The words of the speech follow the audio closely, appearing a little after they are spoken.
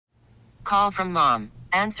call from mom.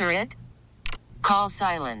 Answer it. Call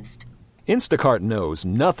silenced. Instacart knows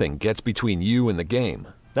nothing gets between you and the game.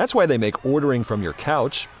 That's why they make ordering from your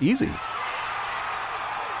couch easy.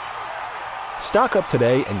 Stock up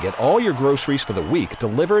today and get all your groceries for the week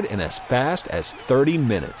delivered in as fast as 30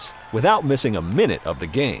 minutes without missing a minute of the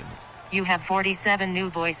game. You have 47 new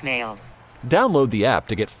voicemails. Download the app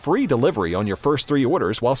to get free delivery on your first 3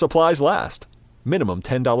 orders while supplies last. Minimum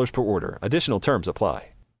 $10 per order. Additional terms apply.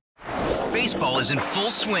 Baseball is in full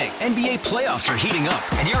swing. NBA playoffs are heating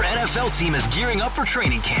up, and your NFL team is gearing up for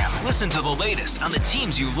training camp. Listen to the latest on the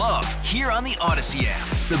teams you love here on the Odyssey app.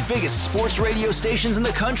 The biggest sports radio stations in the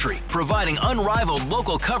country, providing unrivaled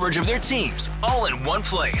local coverage of their teams, all in one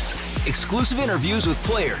place. Exclusive interviews with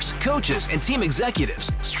players, coaches, and team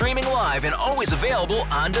executives, streaming live and always available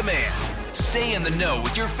on demand. Stay in the know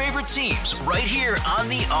with your favorite teams right here on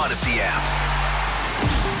the Odyssey app.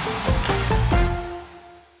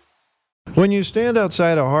 When you stand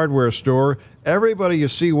outside a hardware store, everybody you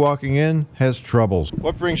see walking in has troubles.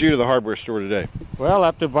 What brings you to the hardware store today? Well, I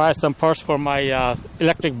have to buy some parts for my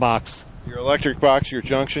electric box. Your electric box, your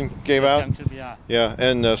junction gave out? Junction, yeah. Yeah,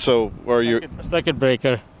 and so are you... Circuit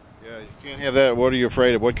breaker. Yeah, you can't have that. What are you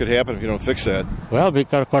afraid of? What could happen if you don't fix that? Well, we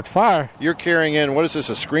got caught fire. You're carrying in, what is this,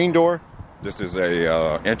 a screen door? This is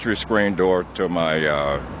a entry screen door to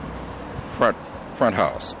my front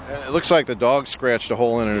house. And it looks like the dog scratched a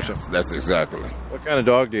hole in it or something. That's exactly. What kind of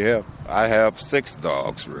dog do you have? I have 6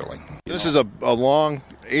 dogs, really. This is a long,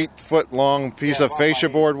 8-foot long piece of fascia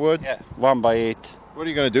board wood? Yeah, 1x8. What are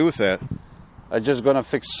you going to do with that? I'm just going to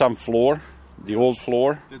fix some floor, the old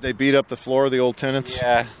floor. Did they beat up the floor of the old tenants?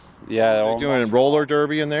 Yeah. Are they doing a roller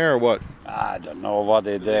derby in there or what? I don't know what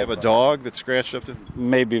they did. They have a dog that scratched up the...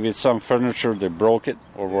 Maybe with some furniture they broke it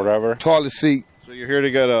or whatever. Toilet seat. So you're here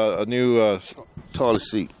to get a new... toilet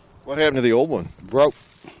seat. What happened to the old one? Broke.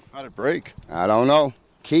 How'd it break? I don't know.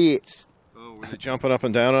 Kids. Oh, were they jumping up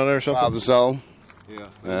and down on it or something? Probably so. Yeah.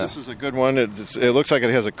 This is a good one. It looks like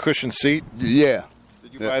it has a cushioned seat. Yeah.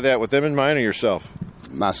 Did you buy that with them in mind or yourself?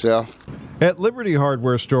 Myself. At Liberty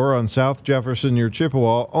Hardware Store on South Jefferson near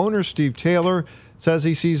Chippewa, owner Steve Taylor says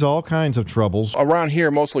he sees all kinds of troubles. Around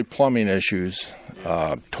here, mostly plumbing issues.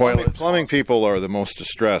 Toilets. Plumbing people are the most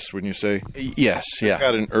distressed, wouldn't you say? Yes, yeah. They've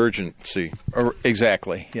got an urgency.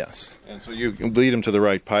 Exactly, yes. And so you lead them to the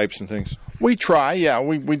right pipes and things? We try, yeah.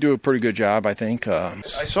 We do a pretty good job, I think. I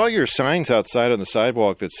saw your signs outside on the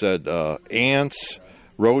sidewalk that said ants,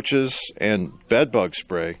 roaches, and bed bug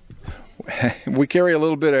spray. We carry a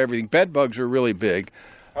little bit of everything. Bed bugs are really big.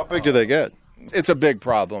 How big do they get? It's a big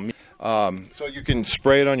problem. So you can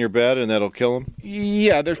spray it on your bed and that'll kill them?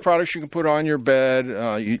 Yeah, there's products you can put on your bed.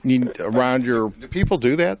 You need around your... Do people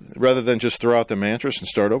do that rather than just throw out the mattress and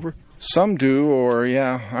start over? Some do, or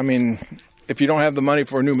I mean, if you don't have the money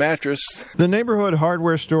for a new mattress... The neighborhood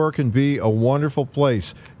hardware store can be a wonderful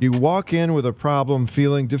place. You walk in with a problem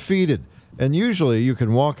feeling defeated, and usually you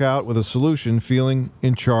can walk out with a solution feeling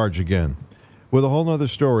in charge again. With a whole nother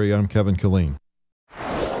story, I'm Kevin Killeen.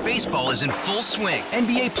 Baseball is in full swing.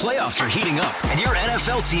 NBA playoffs are heating up, and your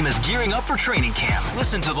NFL team is gearing up for training camp.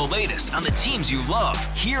 Listen to the latest on the teams you love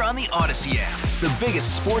here on the Odyssey app. The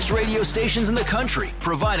biggest sports radio stations in the country,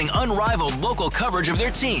 providing unrivaled local coverage of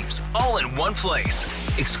their teams, all in one place.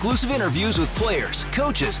 Exclusive interviews with players,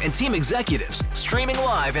 coaches, and team executives, streaming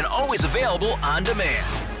live and always available on demand.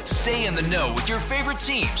 Stay in the know with your favorite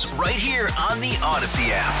teams right here on the Odyssey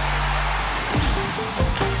app.